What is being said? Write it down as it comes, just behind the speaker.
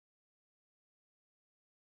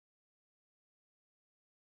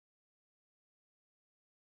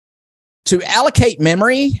To allocate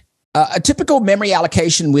memory, a typical memory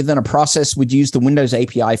allocation within a process would use the Windows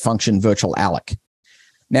API function virtual alloc.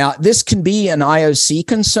 Now, this can be an IOC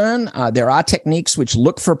concern. There are techniques which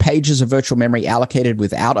look for pages of virtual memory allocated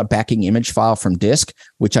without a backing image file from disk,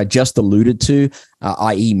 which I just alluded to,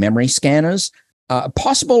 i.e. memory scanners. A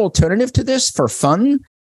possible alternative to this for fun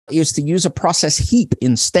is to use a process heap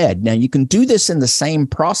instead. Now, you can do this in the same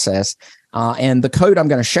process, and the code I'm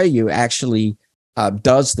going to show you actually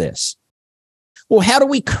does this. Well, how do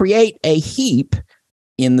we create a heap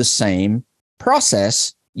in the same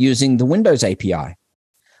process using the Windows API?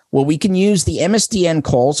 Well, we can use the MSDN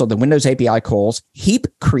calls or the Windows API calls, heap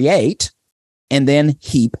create, and then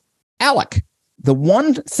heap alloc. The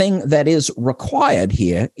one thing that is required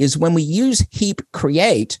here is when we use heap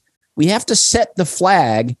create, we have to set the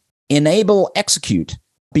flag enable execute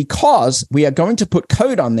because we are going to put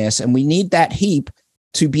code on this and we need that heap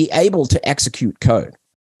to be able to execute code.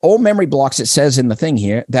 All memory blocks, it says in the thing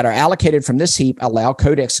here, that are allocated from this heap allow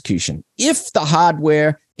code execution if the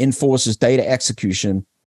hardware enforces data execution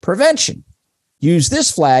prevention. Use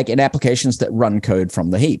this flag in applications that run code from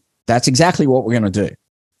the heap. That's exactly what we're going to do.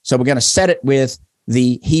 So we're going to set it with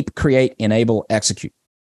the heap create enable execute.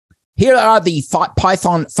 Here are the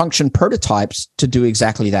Python function prototypes to do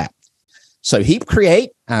exactly that. So heap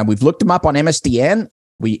create, we've looked them up on MSDN.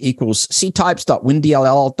 We equals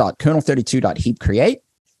ctypes.windll.kernel32.heap create.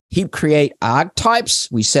 Heap create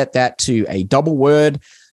argtypes, we set that to a double word,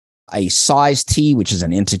 a size t, which is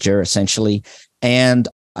an integer essentially, and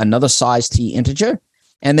another size t integer.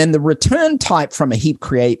 And then the return type from a heap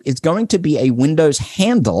create is going to be a Windows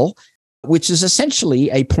handle, which is essentially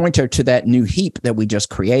a pointer to that new heap that we just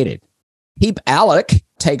created. Heap alloc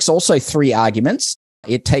takes also 3 arguments.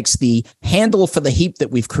 It takes the handle for the heap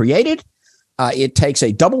that we've created. It takes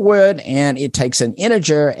a double word and it takes an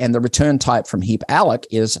integer, and the return type from heap alloc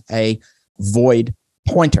is a void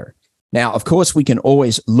pointer. Now, of course, we can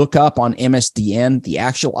always look up on MSDN the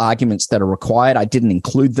actual arguments that are required. I didn't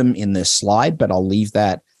include them in this slide, but I'll leave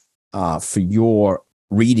that for your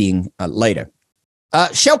reading later.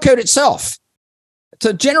 Shellcode itself.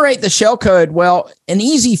 To generate the shellcode, well, an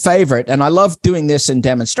easy favorite, and I love doing this in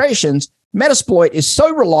demonstrations, Metasploit is so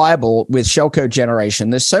reliable with shellcode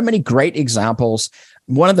generation. There's so many great examples.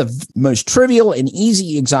 One of the most trivial and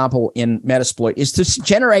easy example in Metasploit is to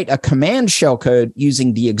generate a command shellcode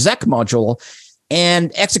using the exec module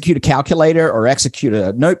and execute a calculator or execute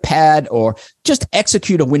a notepad or just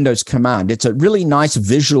execute a Windows command. It's a really nice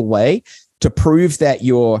visual way to prove that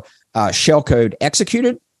your shellcode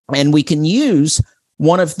executed. And we can use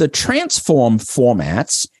one of the transform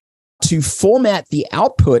formats to format the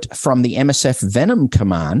output from the MSFVenom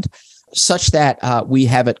command such that we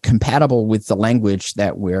have it compatible with the language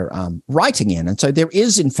that we're writing in. And so there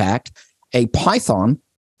is, in fact, a Python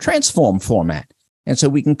transform format. And so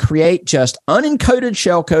we can create just unencoded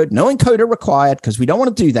shellcode, no encoder required, because we don't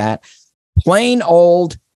want to do that. Plain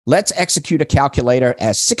old, let's execute a calculator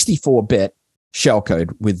as 64-bit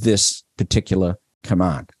shellcode with this particular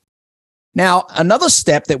command. Now, another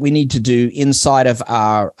step that we need to do inside of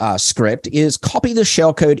our script is copy the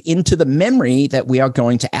shellcode into the memory that we are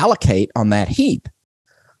going to allocate on that heap.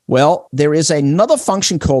 Well, there is another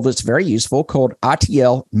function call that's very useful called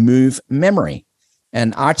RTL move memory.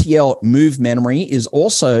 And RTL move memory is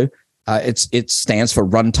also, it stands for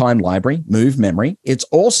runtime library, move memory. It's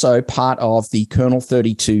also part of the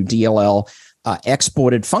kernel32 DLL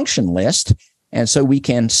exported function list. And so we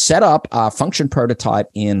can set up our function prototype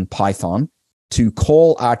in Python to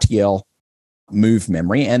call RTL move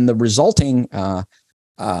memory. And the resulting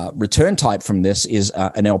return type from this is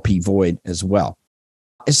an LP void as well.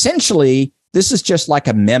 Essentially, this is just like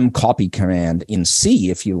a mem copy command in C,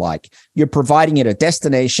 if you like. You're providing it a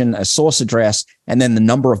destination, a source address, and then the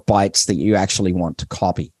number of bytes that you actually want to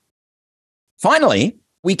copy. Finally,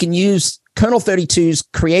 we can use kernel32's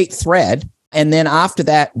create thread, and then after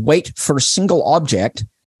that, wait for a single object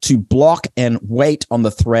to block and wait on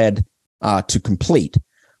the thread to complete.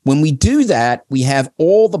 When we do that, we have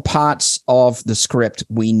all the parts of the script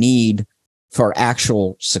we need for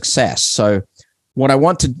actual success. So what I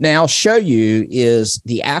want to now show you is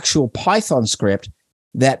the actual Python script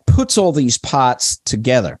that puts all these parts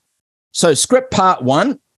together. So script part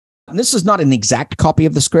 1, and this is not an exact copy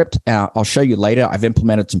of the script. I'll show you later. I've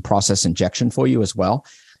implemented some process injection for you as well.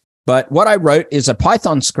 But what I wrote is a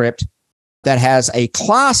Python script that has a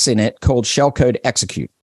class in it called shellcode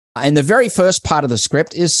execute. And the very first part of the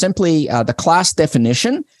script is simply the class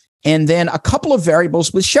definition, and then a couple of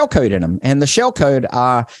variables with shellcode in them. And the shellcode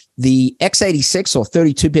are the x86 or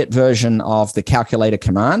 32-bit version of the calculator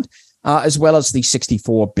command, as well as the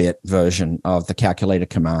 64-bit version of the calculator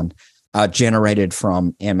command. generated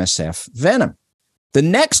from MSFVenom. The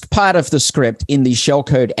next part of the script in the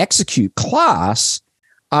shellcode execute class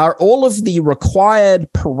are all of the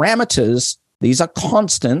required parameters. These are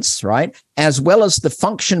constants, right? As well as the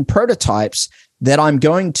function prototypes that I'm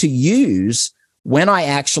going to use when I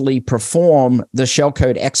actually perform the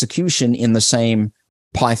shellcode execution in the same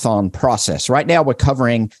Python process. Right now, we're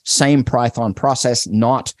covering same Python process,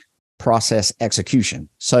 not process execution.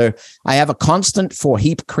 So I have a constant for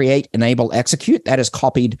heap create enable execute that is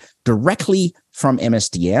copied directly from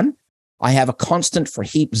MSDN. I have a constant for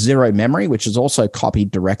heap zero memory, which is also copied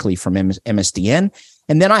directly from MSDN.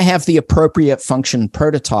 And then I have the appropriate function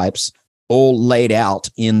prototypes all laid out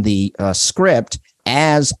in the script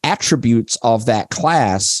as attributes of that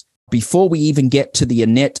class before we even get to the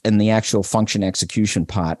init and the actual function execution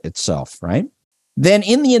part itself, right? Then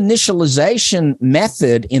in the initialization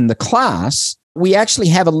method in the class, we actually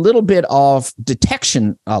have a little bit of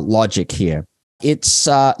detection logic here. It's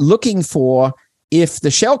looking for if the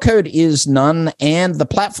shellcode is none and the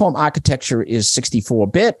platform architecture is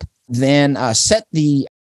 64-bit, then set the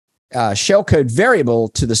shellcode variable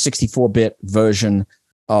to the 64-bit version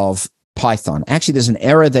of Python. Actually, there's an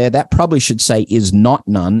error there. That probably should say is not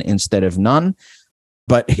none instead of none,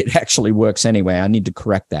 but it actually works anyway. I need to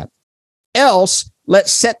correct that. Else,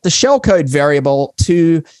 let's set the shellcode variable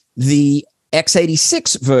to the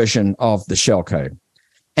x86 version of the shellcode.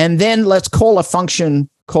 And then let's call a function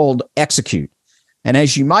called execute. And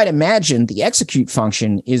as you might imagine, the execute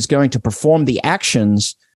function is going to perform the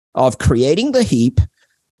actions of creating the heap,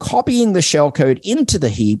 copying the shellcode into the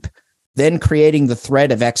heap, then creating the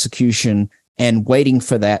thread of execution and waiting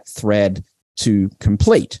for that thread to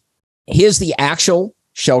complete. Here's the actual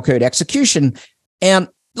shellcode execution. And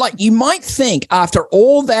like you might think after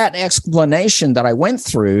all that explanation that I went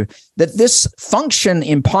through, that this function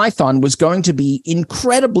in Python was going to be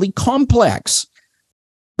incredibly complex.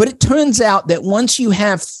 But it turns out that once you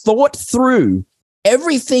have thought through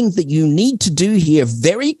everything that you need to do here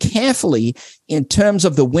very carefully in terms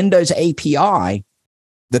of the Windows API,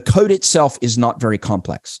 the code itself is not very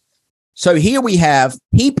complex. So here we have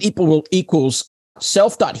heap equals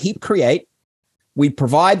self.heap create. We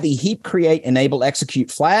provide the heap create enable execute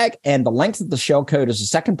flag, and the length of the shellcode is a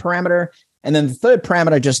second parameter. And then the third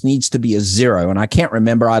parameter just needs to be a 0. And I can't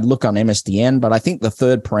remember. I'd look on MSDN, but I think the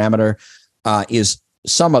third parameter is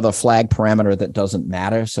some other flag parameter that doesn't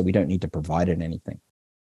matter. So we don't need to provide it anything.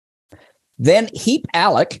 Then heap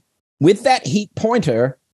alloc with that heap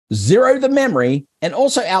pointer, 0 the memory, and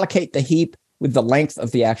also allocate the heap with the length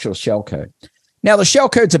of the actual shellcode. Now, the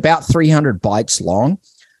shellcode's about 300 bytes long.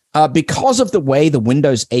 Because of the way the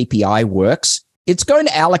Windows API works, it's going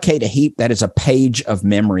to allocate a heap that is a page of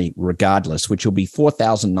memory regardless, which will be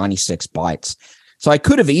 4,096 bytes. So I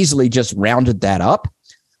could have easily just rounded that up,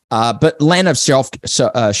 but len of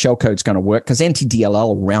shellcode is going to work because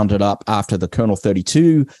NTDLL rounded up after the kernel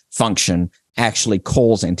 32 function actually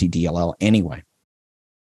calls NTDLL anyway.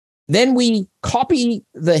 Then we copy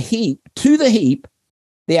the heap to the heap,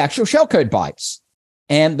 the actual shellcode bytes,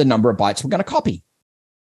 and the number of bytes we're going to copy.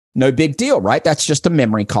 No big deal, right? That's just a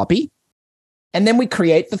memory copy. And then we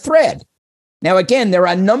create the thread. Now, again, there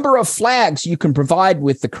are a number of flags you can provide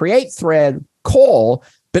with the create thread call,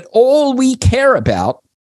 but all we care about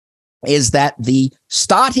is that the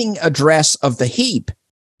starting address of the heap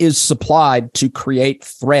is supplied to create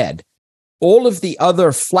thread. All of the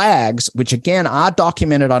other flags, which again are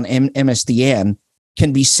documented on MSDN,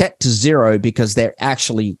 can be set to 0 because they're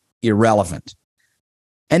actually irrelevant.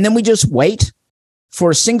 And then we just wait for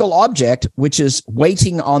a single object, which is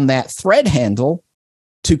waiting on that thread handle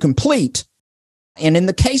to complete. And in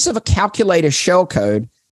the case of a calculator shellcode,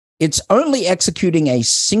 it's only executing a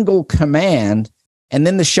single command, and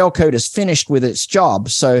then the shellcode is finished with its job.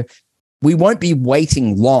 So we won't be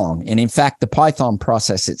waiting long. And in fact, the Python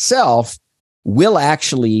process itself will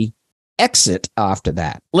actually exit after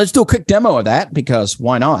that. Let's do a quick demo of that, because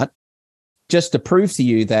why not? Just to prove to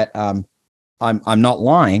you that I'm not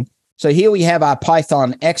lying. So here we have our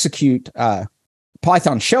Python execute, Python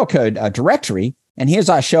shellcode directory, and here's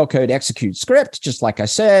our shellcode execute script. Just like I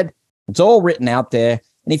said, it's all written out there.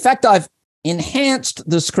 And in fact, I've enhanced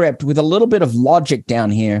the script with a little bit of logic down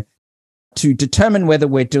here to determine whether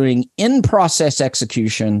we're doing in-process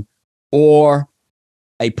execution or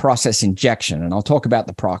a process injection. And I'll talk about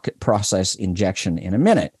the process injection in a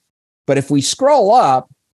minute. But if we scroll up,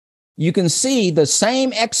 you can see the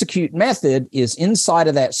same execute method is inside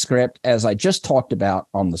of that script as I just talked about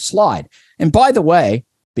on the slide. And by the way,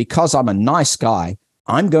 because I'm a nice guy,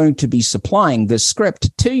 I'm going to be supplying this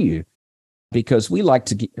script to you because we like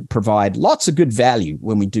to provide lots of good value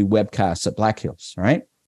when we do webcasts at Black Hills, right?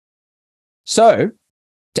 So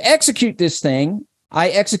to execute this thing, I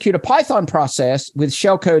execute a Python process with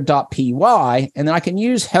shellcode.py, and then I can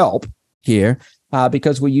use help here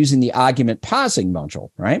because we're using the argument parsing module,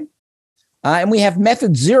 right? And we have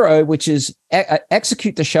method 0, which is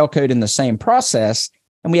execute the shellcode in the same process.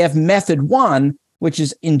 And we have method 1, which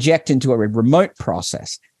is inject into a remote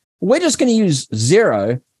process. We're just going to use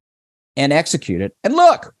 0 and execute it. And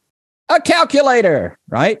look, a calculator,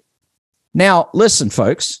 right? Now, listen,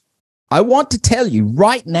 folks, I want to tell you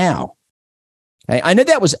right now, okay, I know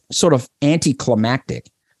that was sort of anticlimactic,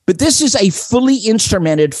 but this is a fully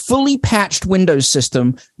instrumented, fully patched Windows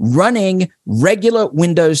system running regular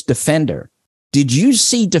Windows Defender. Did you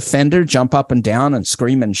see Defender jump up and down and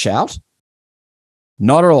scream and shout?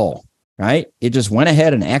 Not at all, right? It just went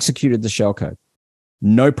ahead and executed the shellcode.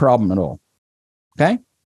 No problem at all. Okay?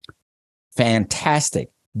 Fantastic.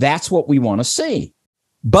 That's what we want to see.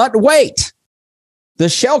 But wait, the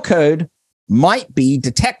shellcode might be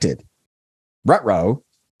detected. Ruh-roh.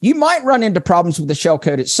 You might run into problems with the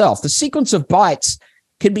shellcode itself. The sequence of bytes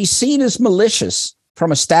can be seen as malicious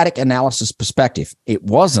from a static analysis perspective. It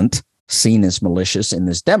wasn't seen as malicious in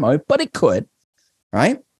this demo, but it could,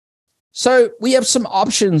 right? So we have some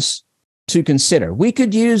options to consider. We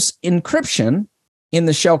could use encryption in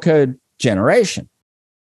the shellcode generation.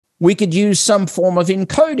 We could use some form of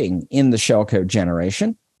encoding in the shellcode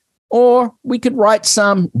generation, or we could write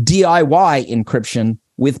some DIY encryption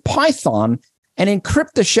with Python and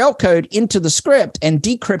encrypt the shellcode into the script and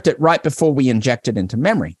decrypt it right before we inject it into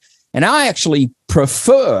memory. And I actually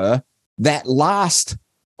prefer that last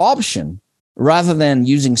option rather than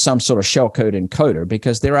using some sort of shellcode encoder,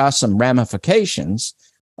 because there are some ramifications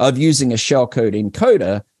of using a shellcode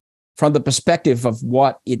encoder from the perspective of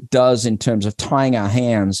what it does in terms of tying our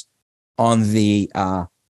hands on the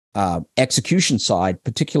execution side,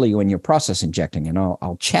 particularly when you're process injecting. And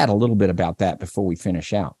I'll chat a little bit about that before we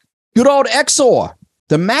finish out. Good old XOR.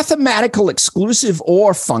 The mathematical exclusive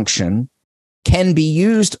OR function can be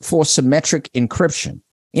used for symmetric encryption.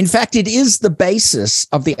 In fact, it is the basis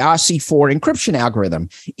of the RC4 encryption algorithm.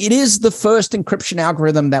 It is the first encryption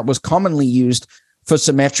algorithm that was commonly used for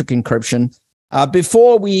symmetric encryption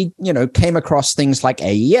before we, came across things like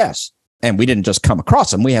AES. And we didn't just come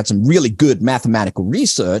across them. We had some really good mathematical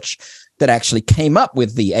research that actually came up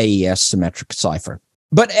with the AES symmetric cipher.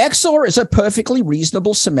 But XOR is a perfectly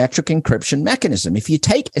reasonable symmetric encryption mechanism. If you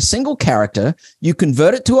take a single character, you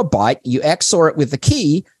convert it to a byte, you XOR it with the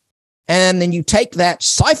key, and then you take that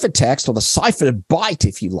ciphertext, or the ciphered byte,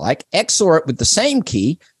 if you like, XOR it with the same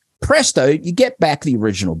key, presto, you get back the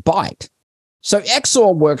original byte. So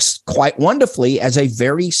XOR works quite wonderfully as a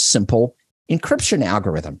very simple encryption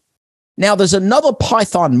algorithm. Now, there's another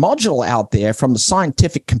Python module out there from the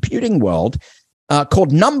scientific computing world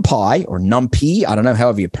called NumPy, or NumPy, I don't know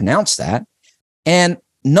however you pronounce that. And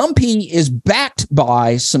NumPy is backed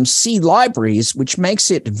by some C libraries, which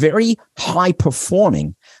makes it very high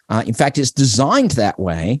performing. In fact, it's designed that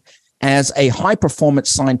way as a high-performance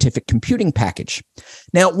scientific computing package.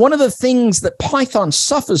 Now, one of the things that Python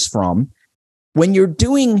suffers from when you're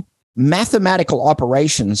doing mathematical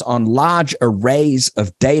operations on large arrays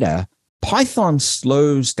of data, Python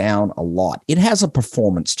slows down a lot. It has a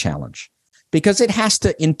performance challenge because it has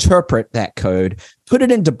to interpret that code, put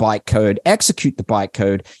it into bytecode, execute the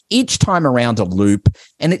bytecode each time around a loop,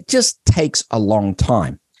 and it just takes a long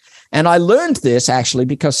time. And I learned this actually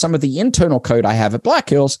because some of the internal code I have at Black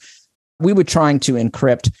Hills, we were trying to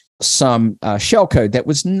encrypt some shellcode that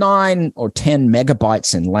was 9 or 10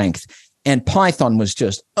 megabytes in length, and Python was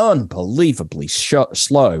just unbelievably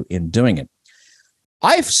slow in doing it.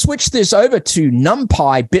 I've switched this over to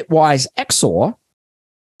NumPy bitwise XOR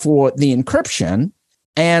for the encryption,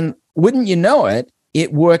 and wouldn't you know it,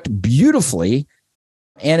 it worked beautifully.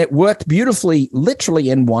 And it worked beautifully, literally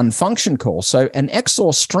in one function call. So an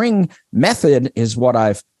XOR string method is what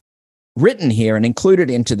I've written here and included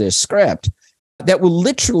into this script that will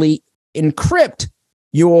literally encrypt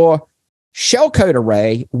your shellcode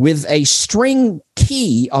array with a string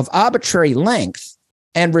key of arbitrary length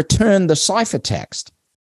and return the ciphertext.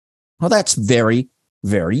 Well, that's very,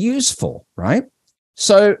 very useful, right?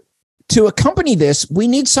 So to accompany this, we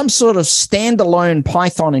need some sort of standalone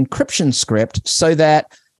Python encryption script so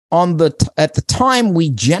that at the time we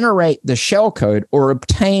generate the shellcode or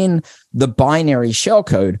obtain the binary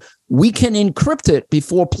shellcode, we can encrypt it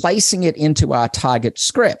before placing it into our target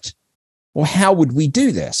script. Well, how would we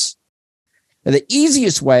do this? Now, the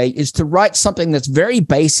easiest way is to write something that's very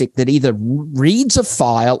basic that either reads a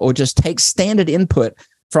file or just takes standard input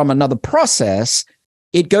from another process.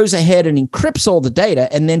 It goes ahead and encrypts all the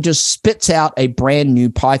data and then just spits out a brand new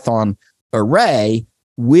Python array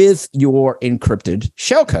with your encrypted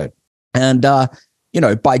shellcode. And,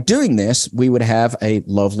 by doing this, we would have a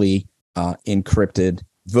lovely encrypted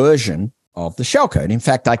version of the shellcode. In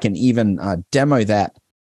fact, I can even demo that.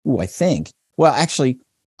 I think. Well, actually,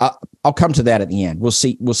 I'll come to that at the end. We'll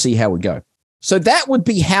see how we go. So that would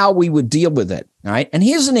be how we would deal with it, right? And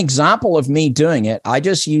here's an example of me doing it. I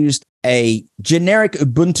just used a generic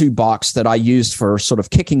Ubuntu box that I used for sort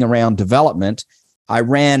of kicking around development. I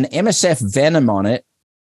ran MSFVenom on it,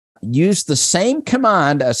 used the same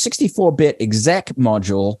command, a 64-bit exec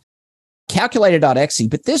module, calculator.exe,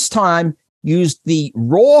 but this time used the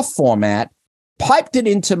raw format, piped it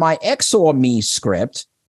into my XOR me script,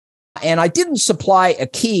 and I didn't supply a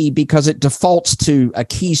key because it defaults to a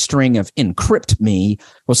key string of encrypt me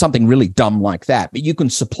or something really dumb like that. But you can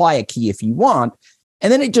supply a key if you want.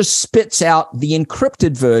 And then it just spits out the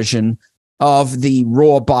encrypted version of the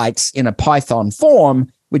raw bytes in a Python form,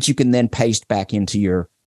 which you can then paste back into your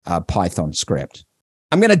Python script.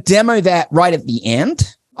 I'm going to demo that right at the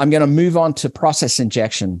end. I'm going to move on to process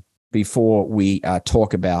injection before we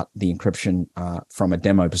talk about the encryption from a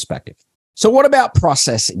demo perspective. So what about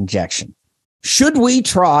process injection? Should we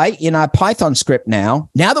try in our Python script now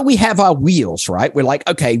that we have our wheels, right? We're like,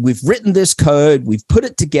 okay, we've written this code, we've put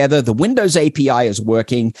it together, the Windows API is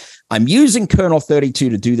working, I'm using kernel 32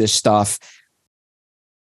 to do this stuff.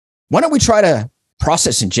 Why don't we try to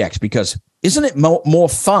process inject? Because isn't it more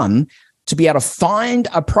fun to be able to find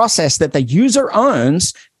a process that the user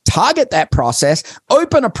owns, target that process,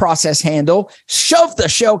 open a process handle, shove the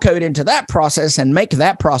shellcode into that process, and make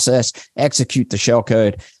that process execute the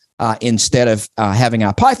shellcode instead of having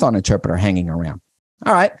our Python interpreter hanging around.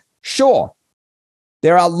 All right, sure.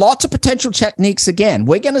 There are lots of potential techniques. Again,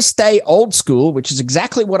 we're going to stay old school, which is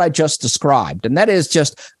exactly what I just described. And that is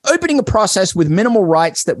just opening a process with minimal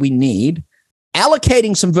writes that we need,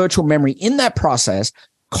 allocating some virtual memory in that process,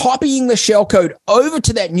 copying the shellcode over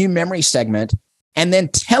to that new memory segment, and then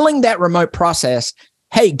telling that remote process,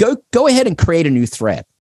 hey, go ahead and create a new thread,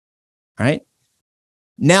 right?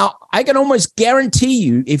 Now, I can almost guarantee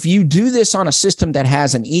you, if you do this on a system that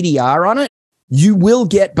has an EDR on it, you will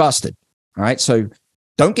get busted, all right? So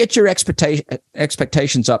don't get your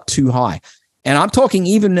expectations up too high. And I'm talking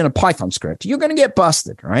even in a Python script, you're going to get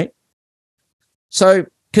busted, right? So,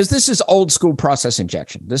 because this is old school process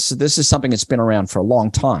injection. This is something that's been around for a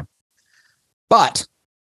long time. But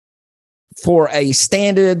for a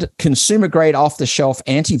standard consumer-grade off-the-shelf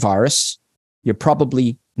antivirus, you're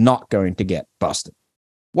probably not going to get busted.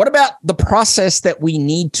 What about the process that we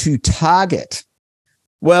need to target?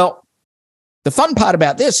 Well, the fun part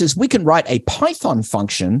about this is we can write a Python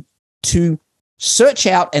function to search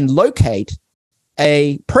out and locate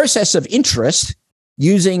a process of interest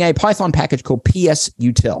using a Python package called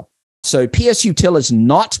psutil. So psutil is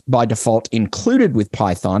not by default included with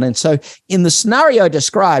Python. And so in the scenario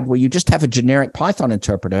described where you just have a generic Python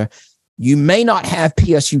interpreter, you may not have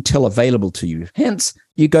psutil available to you. Hence,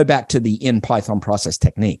 you go back to the in Python process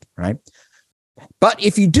technique, right? But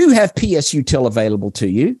if you do have psutil available to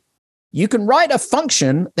you, you can write a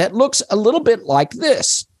function that looks a little bit like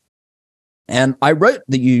this. And I wrote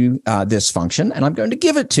this function, and I'm going to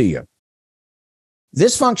give it to you.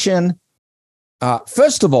 This function,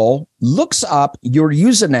 first of all, looks up your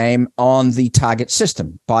username on the target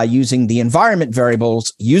system by using the environment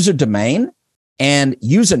variables user domain and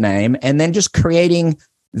username, and then just creating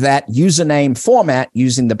that username format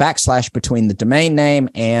using the / between the domain name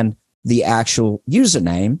and the actual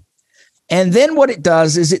username. And then what it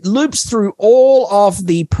does is it loops through all of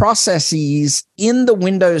the processes in the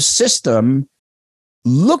Windows system,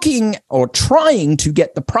 looking or trying to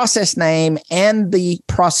get the process name and the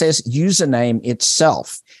process username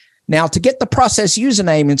itself. Now, to get the process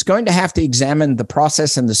username, it's going to have to examine the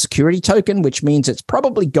process and the security token, which means it's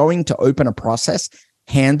probably going to open a process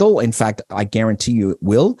handle. In fact, I guarantee you it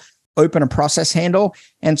will open a process handle.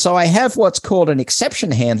 And so I have what's called an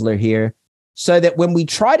exception handler here, so that when we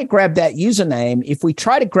try to grab that username, if we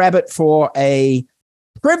try to grab it for a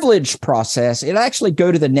privileged process, it'll actually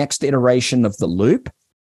go to the next iteration of the loop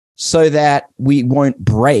so that we won't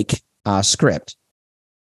break our script.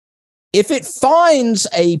 If it finds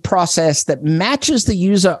a process that matches the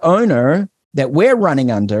user owner that we're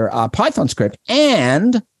running under our Python script,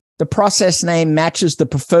 and the process name matches the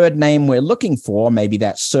preferred name we're looking for, maybe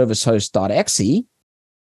that's servicehost.exe,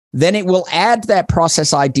 then it will add that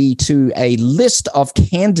process ID to a list of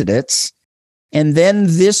candidates. And then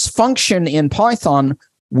this function in Python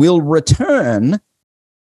will return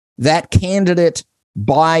that candidate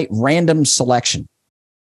by random selection.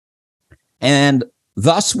 And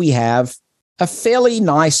thus we have a fairly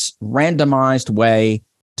nice randomized way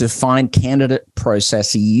to find candidate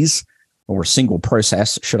processes, or a single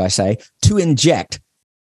process, should I say, to inject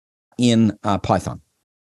in Python.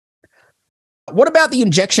 What about the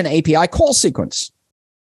injection API call sequence?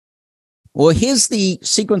 Well, here's the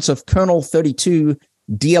sequence of kernel 32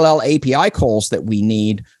 DLL API calls that we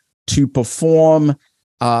need to perform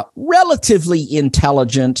relatively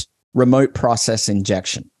intelligent remote process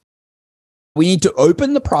injection. We need to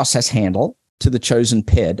open the process handle to the chosen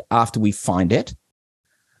PID after we find it.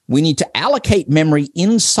 We need to allocate memory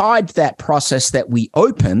inside that process that we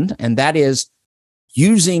opened, and that is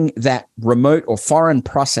using that remote or foreign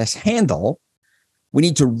process handle. We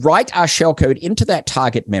need to write our shellcode into that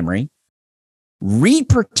target memory,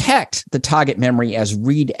 reprotect the target memory as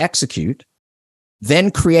read execute,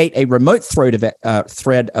 then create a remote thread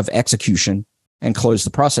of execution and close the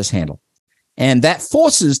process handle. And that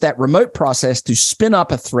forces that remote process to spin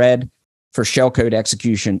up a thread for shellcode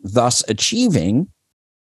execution, thus achieving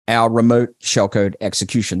our remote shellcode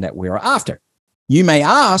execution that we are after. You may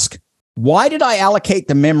ask, why did I allocate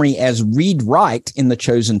the memory as read-write in the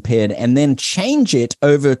chosen PID and then change it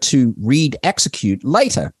over to read-execute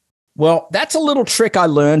later? Well, that's a little trick I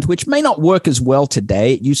learned, which may not work as well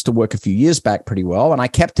today. It used to work a few years back pretty well, and I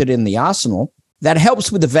kept it in the arsenal. That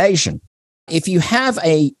helps with evasion. If you have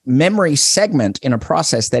a memory segment in a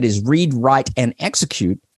process that is read, write, and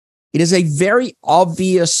execute, it is a very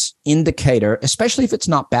obvious indicator, especially if it's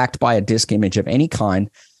not backed by a disk image of any kind,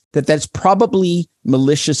 that that's probably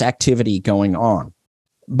malicious activity going on.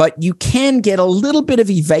 But you can get a little bit of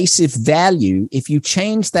evasive value if you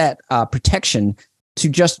change that protection to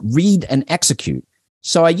just read and execute.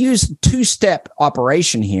 So I use a two-step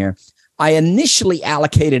operation here. I initially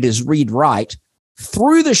allocated as read-write,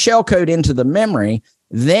 threw the shellcode into the memory,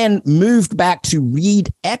 then moved back to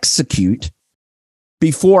read-execute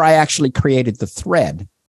before I actually created the thread.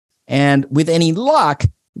 And with any luck,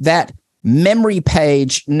 that memory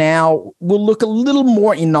page now will look a little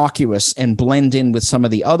more innocuous and blend in with some of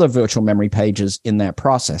the other virtual memory pages in that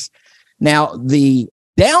process. Now, the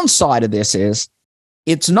downside of this is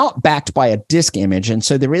it's not backed by a disk image, and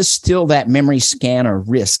so there is still that memory scanner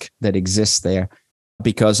risk that exists there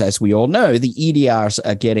because, as we all know, the EDRs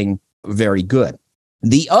are getting very good.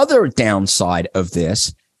 The other downside of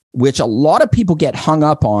this, which a lot of people get hung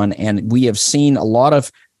up on, and we have seen a lot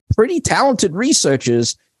of pretty talented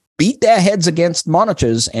researchers beat their heads against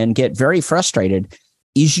monitors and get very frustrated,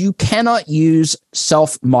 is you cannot use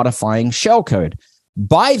self-modifying shellcode.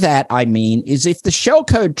 By that, I mean, is if the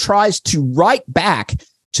shellcode tries to write back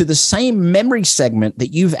to the same memory segment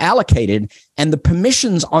that you've allocated and the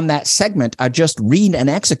permissions on that segment are just read and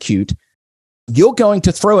execute, you're going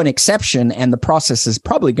to throw an exception and the process is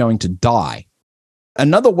probably going to die.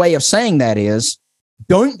 Another way of saying that is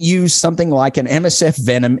don't use something like an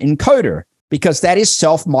MSFVenom encoder because that is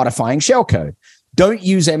self-modifying shellcode. Don't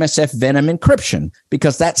use MSFVenom encryption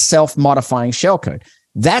because that's self-modifying shellcode.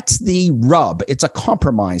 That's the rub. It's a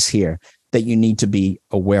compromise here that you need to be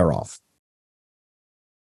aware of.